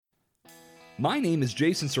My name is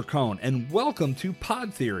Jason Sircone, and welcome to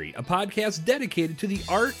Pod Theory, a podcast dedicated to the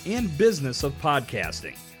art and business of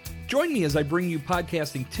podcasting. Join me as I bring you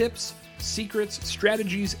podcasting tips, secrets,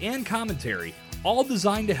 strategies, and commentary, all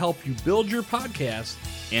designed to help you build your podcast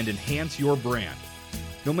and enhance your brand.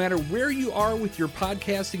 No matter where you are with your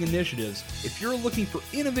podcasting initiatives, if you're looking for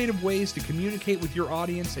innovative ways to communicate with your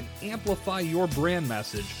audience and amplify your brand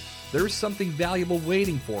message, there's something valuable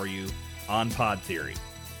waiting for you on Pod Theory.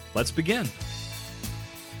 Let's begin.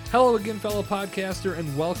 Hello again, fellow podcaster,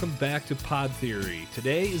 and welcome back to Pod Theory.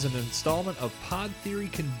 Today is an installment of Pod Theory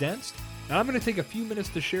Condensed, and I'm going to take a few minutes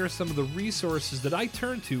to share some of the resources that I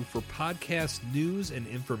turn to for podcast news and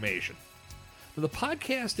information. Now, the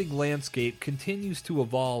podcasting landscape continues to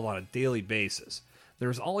evolve on a daily basis.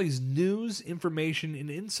 There's always news, information,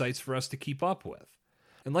 and insights for us to keep up with.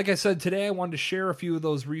 And like I said, today I wanted to share a few of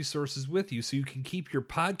those resources with you so you can keep your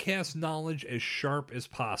podcast knowledge as sharp as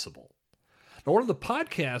possible. Now, one of the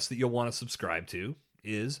podcasts that you'll want to subscribe to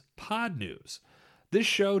is Pod News. This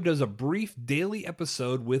show does a brief daily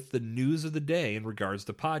episode with the news of the day in regards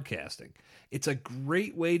to podcasting. It's a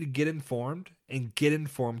great way to get informed and get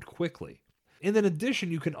informed quickly. And in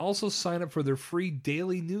addition, you can also sign up for their free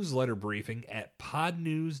daily newsletter briefing at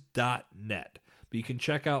podnews.net. But you can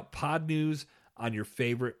check out Pod News on your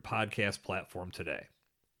favorite podcast platform today.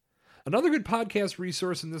 Another good podcast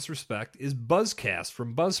resource in this respect is Buzzcast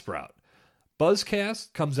from Buzzsprout.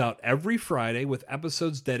 Buzzcast comes out every Friday with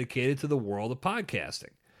episodes dedicated to the world of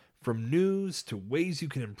podcasting. From news to ways you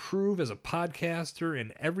can improve as a podcaster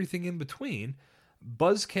and everything in between,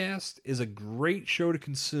 Buzzcast is a great show to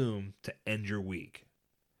consume to end your week.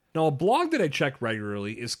 Now, a blog that I check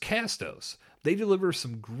regularly is Castos. They deliver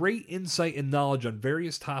some great insight and knowledge on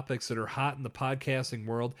various topics that are hot in the podcasting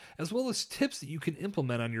world, as well as tips that you can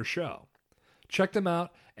implement on your show. Check them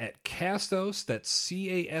out at Castos, that's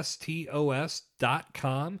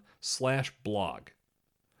castos.com/blog.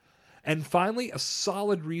 And finally, a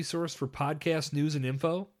solid resource for podcast news and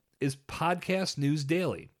info is Podcast News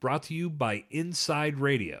Daily, brought to you by Inside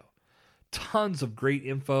Radio. Tons of great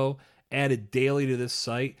info added daily to this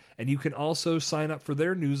site, and you can also sign up for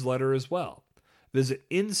their newsletter as well. Visit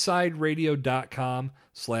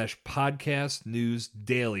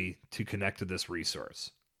insideradio.com/podcastnewsdaily to connect to this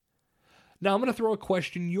resource. Now, I'm going to throw a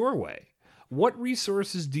question your way. What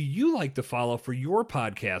resources do you like to follow for your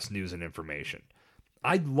podcast news and information?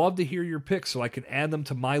 I'd love to hear your picks so I can add them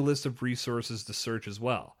to my list of resources to search as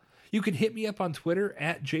well. You can hit me up on Twitter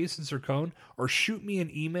at Jason Sircone or shoot me an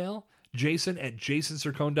email,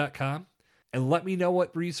 jason@jasonsircone.com, and let me know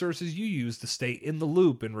what resources you use to stay in the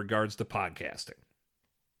loop in regards to podcasting.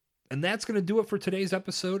 And that's going to do it for today's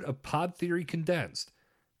episode of Pod Theory Condensed.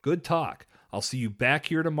 Good talk. I'll see you back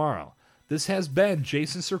here tomorrow. This has been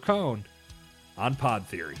Jason Sircone on Pod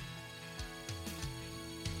Theory.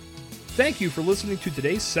 Thank you for listening to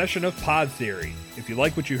today's session of Pod Theory. If you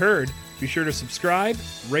like what you heard, be sure to subscribe,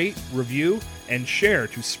 rate, review, and share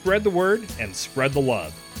to spread the word and spread the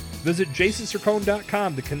love. Visit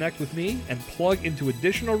jasonsircone.com to connect with me and plug into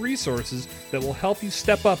additional resources that will help you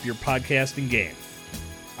step up your podcasting game.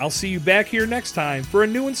 I'll see you back here next time for a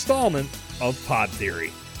new installment of Pod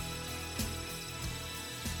Theory.